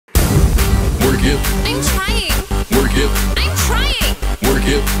Work it. I'm trying. Work it. I'm trying. Work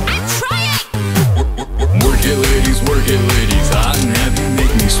it. I'm trying. Work it, ladies. Work it, ladies. Hot and heavy,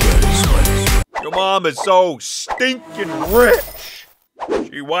 make me sweat. Your mom is so stinking rich.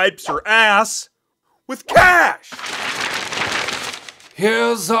 She wipes her ass with cash.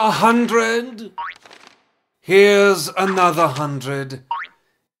 Here's 100. Here's another 100.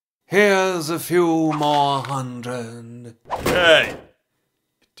 Here's a few more 100. Hey,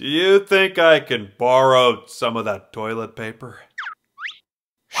 do you think I can borrow some of that toilet paper?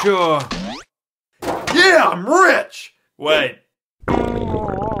 Sure. Yeah, I'm rich! Wait.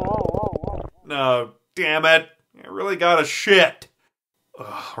 No, damn it. I really gotta shit.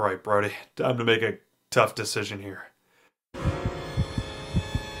 All right, Brody. Time to make a tough decision here.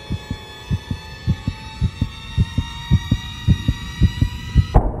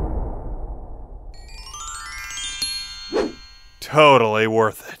 Totally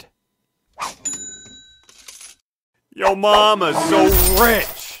worth it. Yo mama's so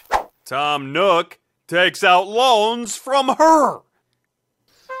rich. Tom Nook takes out loans from her.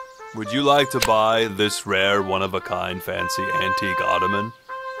 Would you like to buy this rare, one-of-a-kind, fancy antique ottoman?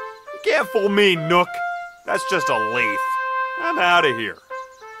 You can't fool me, Nook. That's just a leaf. I'm out of here.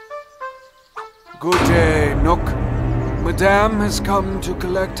 Good day, Nook. Madame has come to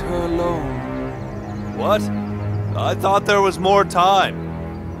collect her loan. What? I thought there was more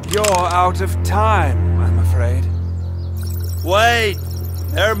time. You're out of time, I'm afraid. Wait!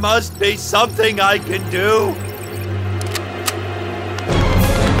 There must be something I can do!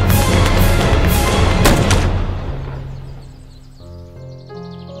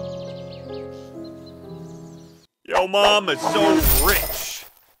 Yo mom is so rich.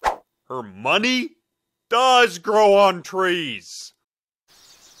 Her money does grow on trees.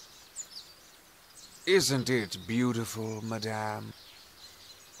 Isn't it beautiful, Madame?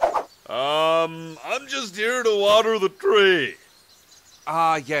 I'm just here to water the tree.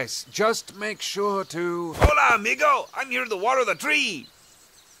 Ah, yes. Just make sure to... Hola, amigo! I'm here to water the tree!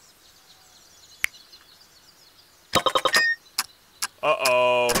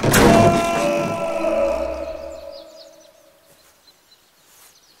 Uh-oh.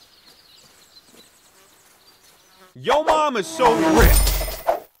 Yo mom is so rich.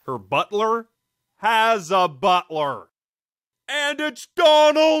 Her butler has a butler. And it's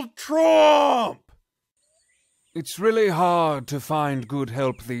Donald Trump! It's really hard to find good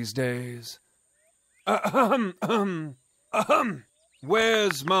help these days.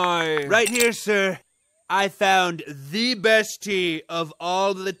 Where's my... Right here, sir. I found the best tea of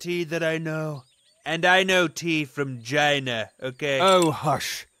all the tea that I know. And I know tea from China, okay? Oh,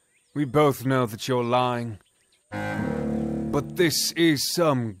 hush. We both know that you're lying. But this is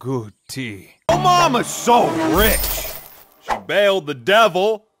some good tea. Your mama's so rich. She bailed the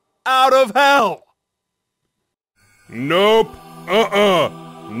devil out of hell. Nope.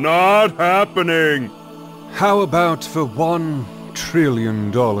 Not happening. How about for $1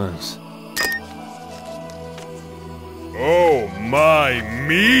 trillion? Oh my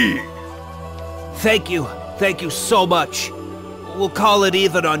me. Thank you. Thank you so much. We'll call it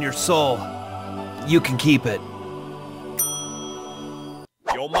even on your soul. You can keep it.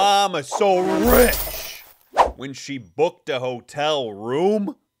 Your mama's so rich. When she booked a hotel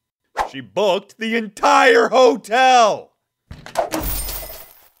room, she booked the entire hotel.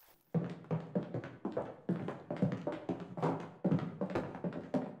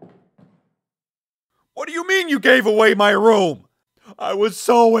 What do you mean you gave away my room? I was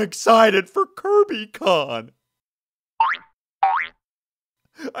so excited for KirbyCon.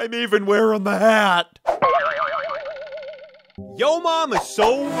 I'm even wearing the hat. Yo mom is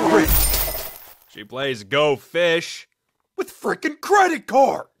so rich. She plays Go Fish with frickin' credit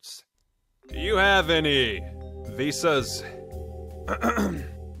cards. Do you have any visas?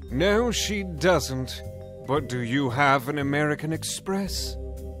 No, she doesn't. But do you have an American Express?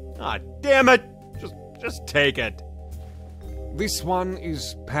 Ah, damn it. Just take it. This one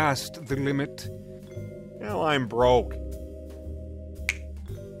is past the limit. Now I'm broke.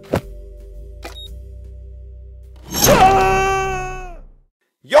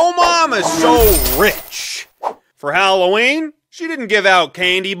 Yo mom is so rich. For Halloween, she didn't give out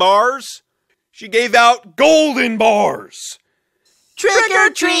candy bars. She gave out golden bars. Trick or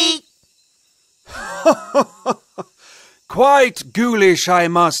treat! Quite ghoulish, I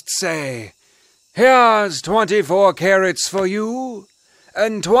must say. Here's 24 carats for you,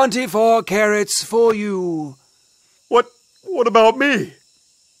 and 24 carats for you. What about me?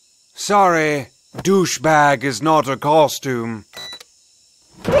 Sorry, douchebag is not a costume.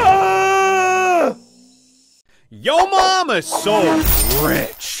 Ah! Yo mom is so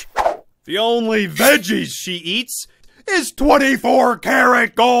rich. The only veggies she eats is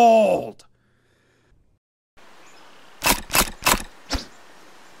 24-karat gold.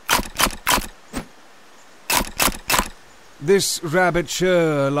 This rabbit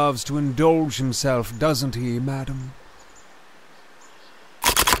sure loves to indulge himself, doesn't he, madam?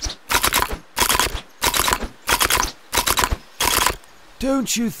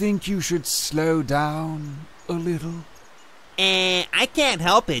 Don't you think you should slow down a little? I can't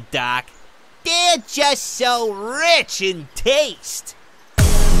help it, Doc. They're just so rich in taste.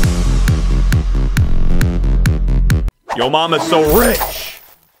 Yo mama's so rich.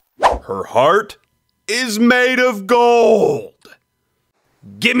 Her heart is made of gold.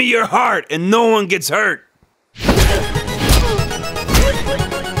 Give me your heart and no one gets hurt.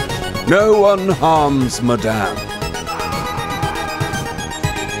 No one harms madame.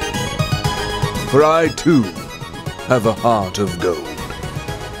 For I, too, have a heart of gold.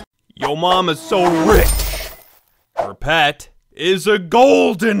 Yo mama's so rich. Her pet is a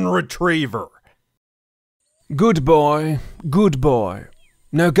golden retriever. Good boy, good boy.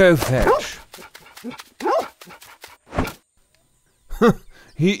 Now go fetch.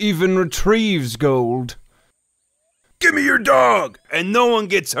 He even retrieves gold. Give me your dog and no one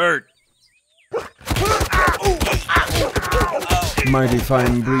gets hurt. Mighty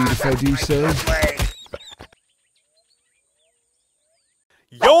fine breed if I do so.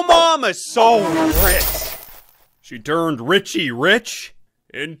 Yo mama's so rich. She turned Richie Rich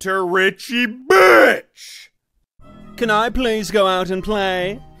into Richie Bitch. Can I please go out and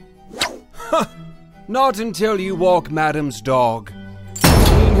play? Not until you walk madam's dog.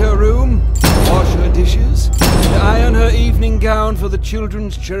 Clean her room, wash her dishes, and iron her evening gown for the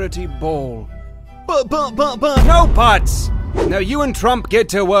children's charity ball. But, no pots! Now you and Trump get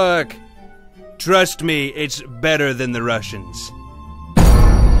to work. Trust me, it's better than the Russians.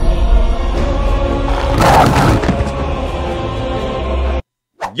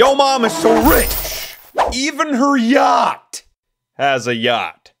 Yo mama's so rich. Even her yacht has a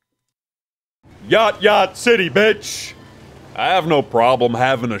yacht. Yacht city, bitch. I have no problem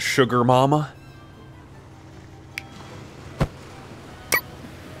having a sugar mama.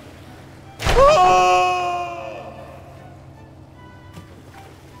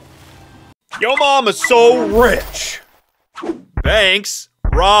 Yo mama's so rich. Banks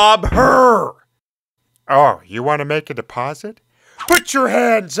rob her. Oh, you want to make a deposit? Put your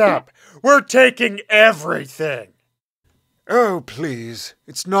hands up! We're taking everything! Oh, please.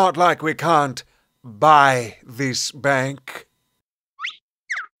 It's not like we can't buy this bank.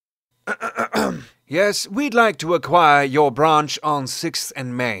 Yes, we'd like to acquire your branch on 6th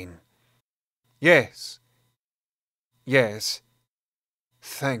and Main. Yes. Yes.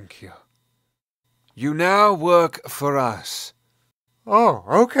 Thank you. You now work for us. Oh,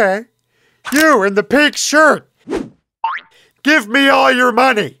 okay. You in the pink shirt! Give me all your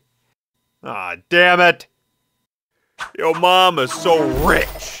money! Ah, damn it. Yo mama's so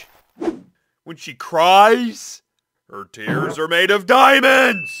rich. When she cries, her tears are made of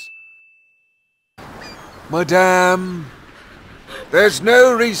diamonds. Madame, there's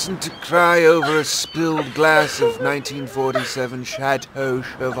no reason to cry over a spilled glass of 1947 Chateau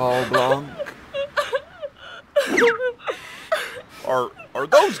Cheval Blanc. Are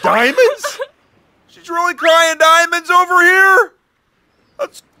those diamonds? She's really crying diamonds over here?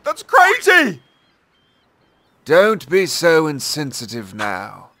 That's crazy! Don't be so insensitive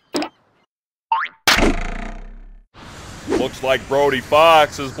now. Looks like Brody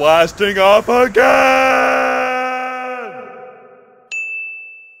Fox is blasting off again!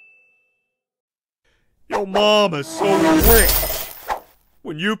 Yo mama's so rich.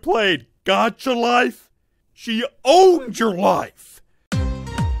 When you played Gotcha Life, she owned your life.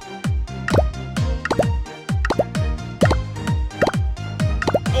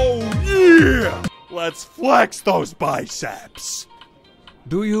 Oh yeah! Let's flex those biceps.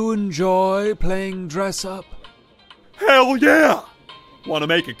 Do you enjoy playing dress-up? Hell yeah! Want to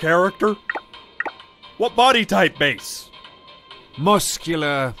make a character? What body type base?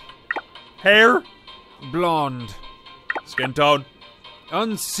 Muscular, Hair? blonde, Skin tone?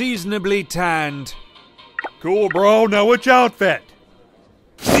 unseasonably tanned. Cool, bro. Now which outfit?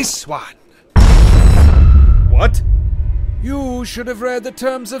 This one. What? You should have read the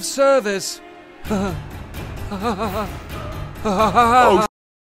terms of service. Oh,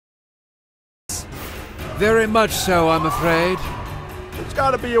 Very much so, I'm afraid. there's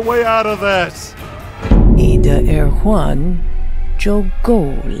gotta be a way out of this. 你的耳环就够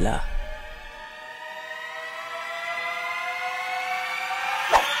了。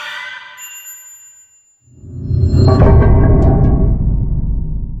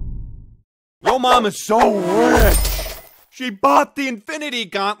Yo Mama's so rich! She bought the Infinity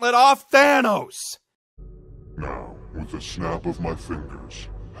Gauntlet off Thanos! Now, with a snap of my fingers,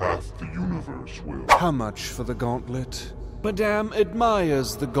 half the universe will. How much for the gauntlet? Madame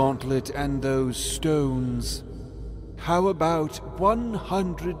admires the gauntlet and those stones. How about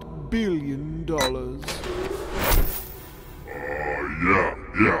 $100 billion? Yeah,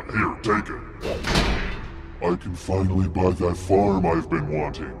 here, take it. I can finally buy that farm I've been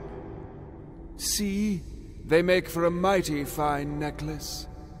wanting. See? They make for a mighty fine necklace.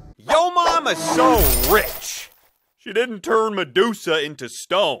 Yo Mama's so rich! She didn't turn Medusa into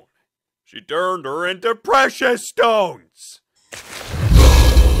stone. She turned her into precious stones!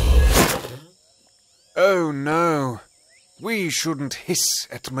 Oh no. We shouldn't hiss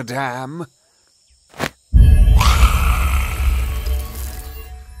at Madame.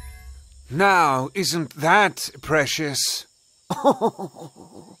 Now, isn't that precious?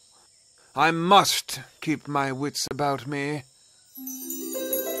 I must keep my wits about me.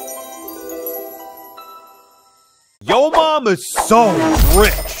 Yo Mama's so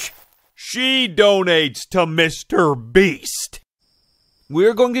rich! She donates to Mr. Beast!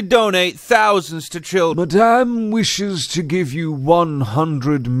 We're going to donate thousands to children. Madame wishes to give you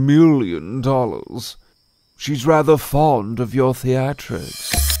 $100 million. She's rather fond of your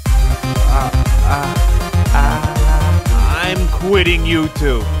theatrics. I'm quitting you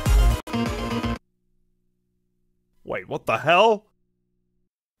two. Wait, what the hell?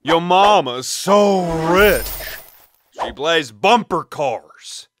 Yo Mama's so rich. She plays bumper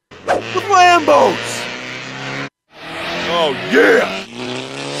cars. With Lambos! Oh yeah!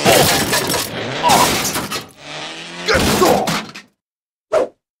 Good song!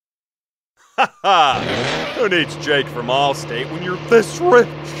 Haha! Who needs Jake from Allstate when you're this rich?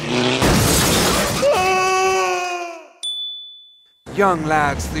 Young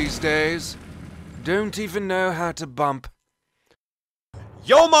lads these days don't even know how to bump.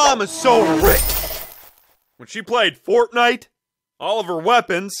 Yo Mama's so rich! When she played Fortnite, all of her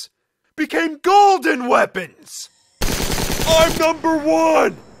weapons became golden weapons! I'm number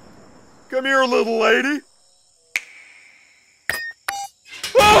one! Come here, little lady!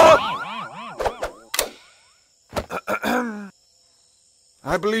 Ah!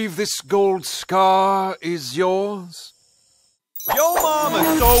 I believe this gold scar is yours? Yo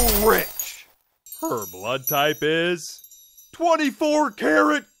Mama's so rich! Her blood type is 24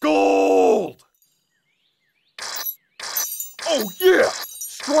 karat gold! Oh yeah!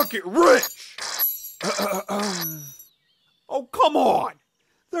 Struck it rich! Oh come on!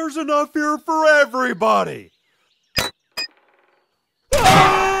 There's enough here for everybody!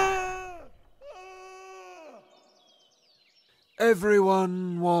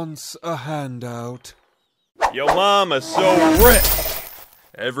 Everyone wants a handout. Yo Mama's so rich!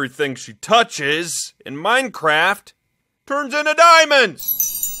 Everything she touches in Minecraft turns into diamonds!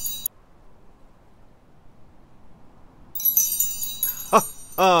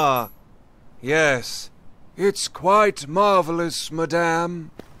 Ah, yes. It's quite marvelous,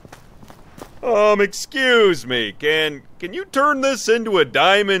 madame. Excuse me, can you turn this into a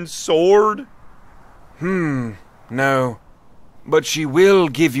diamond sword? No. But she will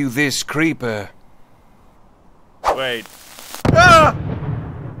give you this creeper. Wait. Ah!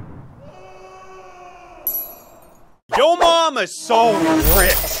 Yo Mama's so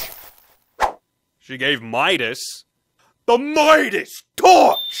rich! She gave Midas the Midas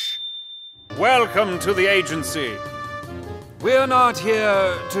torch! Welcome to the agency. We're not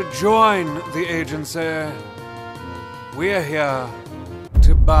here to join the agency. We're here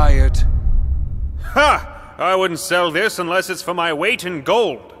to buy it. Ha! I wouldn't sell this unless it's for my weight in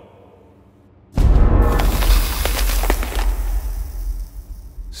gold.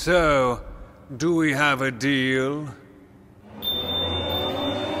 So, do we have a deal?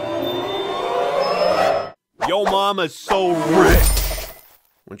 Yo Mama's so rich!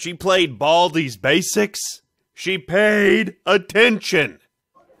 When she played Baldi's Basics, she paid attention.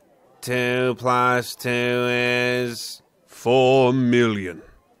 2 plus 2 is... 4 million.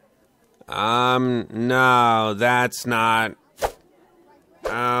 No, that's not...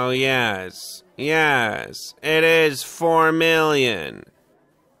 Oh, yes. Yes, it is 4 million.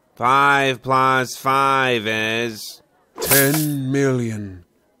 5 plus 5 is... 10 million.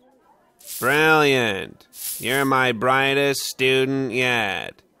 Brilliant. You're my brightest student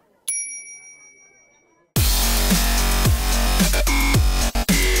yet.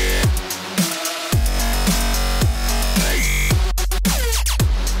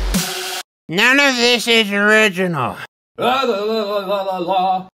 None of this is original. La la la la la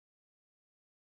la.